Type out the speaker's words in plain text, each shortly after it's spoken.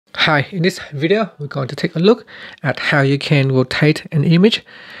Hi, in this video, we're going to take a look at how you can rotate an image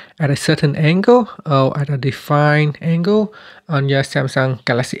at a certain angle or at a defined angle on your Samsung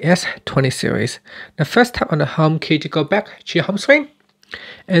Galaxy S20 series. Now first tap on the home key to go back to your home screen,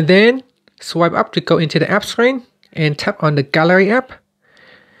 and then swipe up to go into the app screen and tap on the gallery app.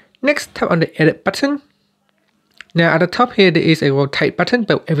 Next, tap on the edit button. Now at the top here, there is a rotate button,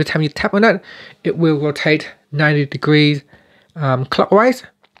 but every time you tap on that, it will rotate 90 degrees clockwise.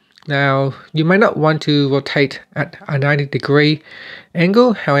 Now, you might not want to rotate at a 90-degree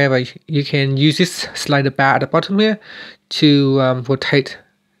angle. However, you can use this slider bar at the bottom here to rotate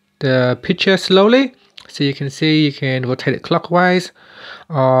the picture slowly. So you can see you can rotate it clockwise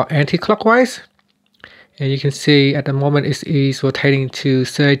or anti-clockwise. And you can see at the moment it is rotating to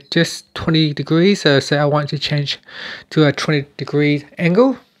say just 20 degrees. So say I want to change to a 20-degree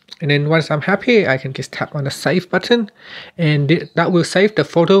angle. And then once I'm happy, I can just tap on the save button, and that will save the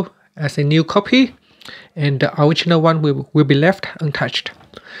photo as a new copy, and the original one will be left untouched.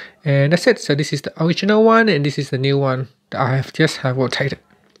 And that's it. So this is the original one, and this is the new one that I have just rotated.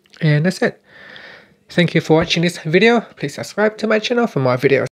 And that's it. Thank you for watching this video. Please subscribe to my channel for more videos.